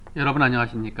여러분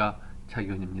안녕하십니까,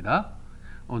 차기훈입니다.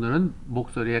 오늘은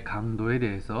목소리의 강도에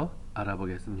대해서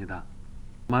알아보겠습니다.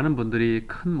 많은 분들이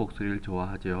큰 목소리를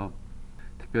좋아하죠.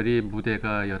 특별히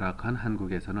무대가 열악한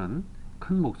한국에서는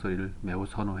큰 목소리를 매우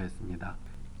선호했습니다.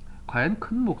 과연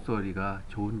큰 목소리가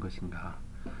좋은 것인가?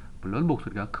 물론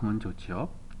목소리가 크면 좋지요.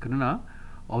 그러나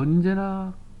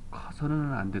언제나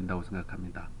커서는 안 된다고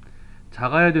생각합니다.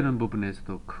 작아야 되는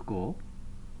부분에서도 크고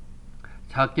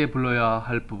작게 불러야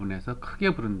할 부분에서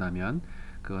크게 부른다면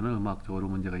그거는 음악적으로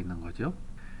문제가 있는 거죠.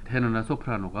 테너나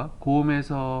소프라노가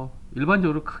고음에서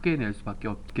일반적으로 크게 낼 수밖에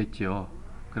없겠지요.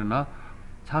 그러나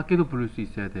작게도 부를 수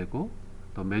있어야 되고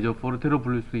또 메저 포르테로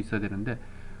부를 수 있어야 되는데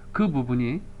그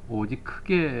부분이 오직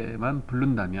크게만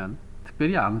부른다면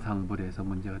특별히 앙상블에서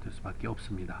문제가 될 수밖에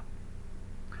없습니다.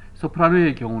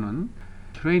 소프라노의 경우는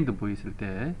트레인드 보이스일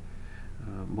때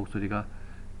목소리가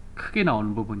크게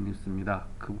나오는 부분이 있습니다.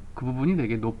 그 부분이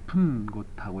되게 높은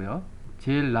곳하고요.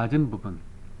 제일 낮은 부분,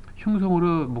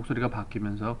 흉성으로 목소리가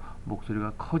바뀌면서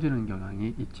목소리가 커지는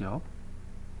경향이 있죠.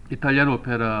 이탈리안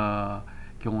오페라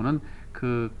경우는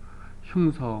그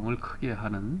흉성을 크게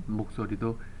하는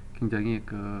목소리도 굉장히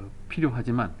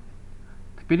필요하지만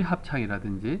특별히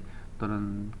합창이라든지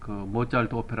또는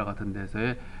모차르트 오페라 같은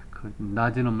데서의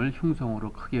낮은 음을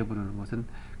흉성으로 크게 부르는 것은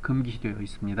금기되어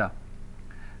있습니다.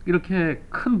 이렇게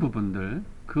큰 부분들,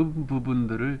 그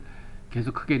부분들을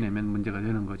계속 크게 내면 문제가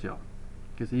되는 거죠.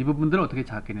 그래서 이 부분들을 어떻게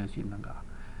작게 낼 수 있는가?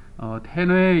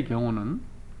 테너의 경우는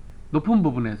높은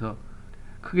부분에서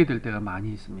크게 될 때가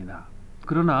많이 있습니다.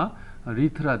 그러나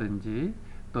리트라든지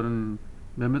또는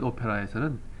몇몇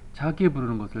오페라에서는 작게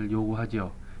부르는 것을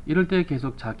요구하지요. 이럴 때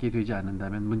계속 작게 되지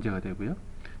않는다면 문제가 되고요.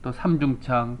 또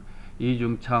 3중창,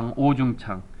 2중창,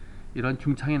 5중창 이런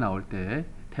중창이 나올 때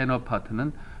테너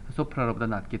파트는 소프라노보다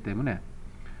낮기 때문에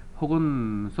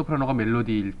혹은 소프라노가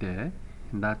멜로디일 때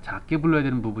나 작게 불러야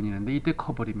되는 부분이 있는데 이때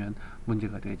커버리면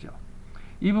문제가 되죠.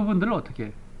 이 부분들을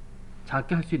어떻게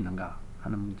작게 할 수 있는가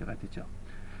하는 문제가 되죠.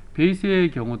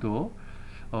 베이스의 경우도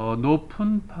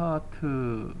높은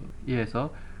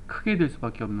파트에서 크게 될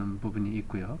수밖에 없는 부분이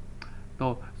있고요.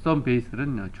 또 썸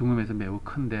베이스는 중음에서 매우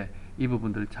큰데 이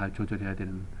부분들을 잘 조절해야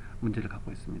되는 문제를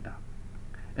갖고 있습니다.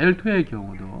 엘토의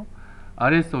경우도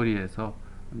아랫소리에서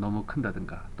너무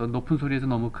큰다든가 또 높은 소리에서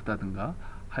너무 크다든가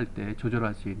할 때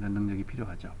조절할 수 있는 능력이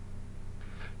필요하죠.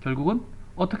 결국은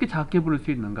어떻게 작게 부를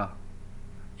수 있는가?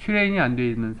 슈레인이 안 되어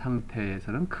있는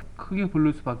상태에서는 크게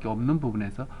부를 수밖에 없는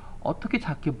부분에서 어떻게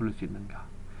작게 부를 수 있는가?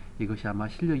 이것이 아마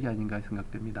실력이 아닌가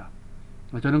생각됩니다.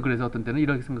 저는 그래서 어떤 때는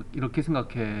이렇게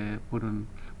생각해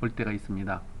볼 때가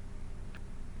있습니다.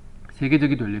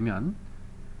 세계적이 되려면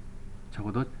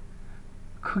적어도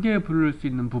크게 부를 수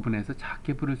있는 부분에서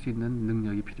작게 부를 수 있는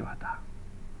능력이 필요하다.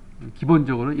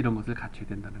 기본적으로 이런 것을 갖춰야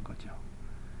된다는 거죠.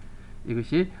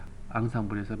 이것이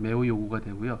앙상블에서 매우 요구가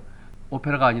되고요.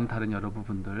 오페라가 아닌 다른 여러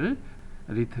부분들,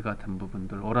 리트 같은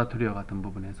부분들, 오라토리오 같은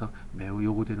부분에서 매우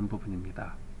요구되는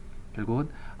부분입니다. 결국은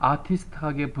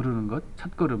아티스트하게 부르는 것,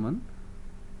 첫걸음은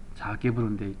작게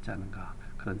부르는 데 있지 않은가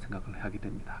그런 생각을 하게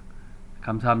됩니다.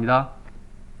 감사합니다.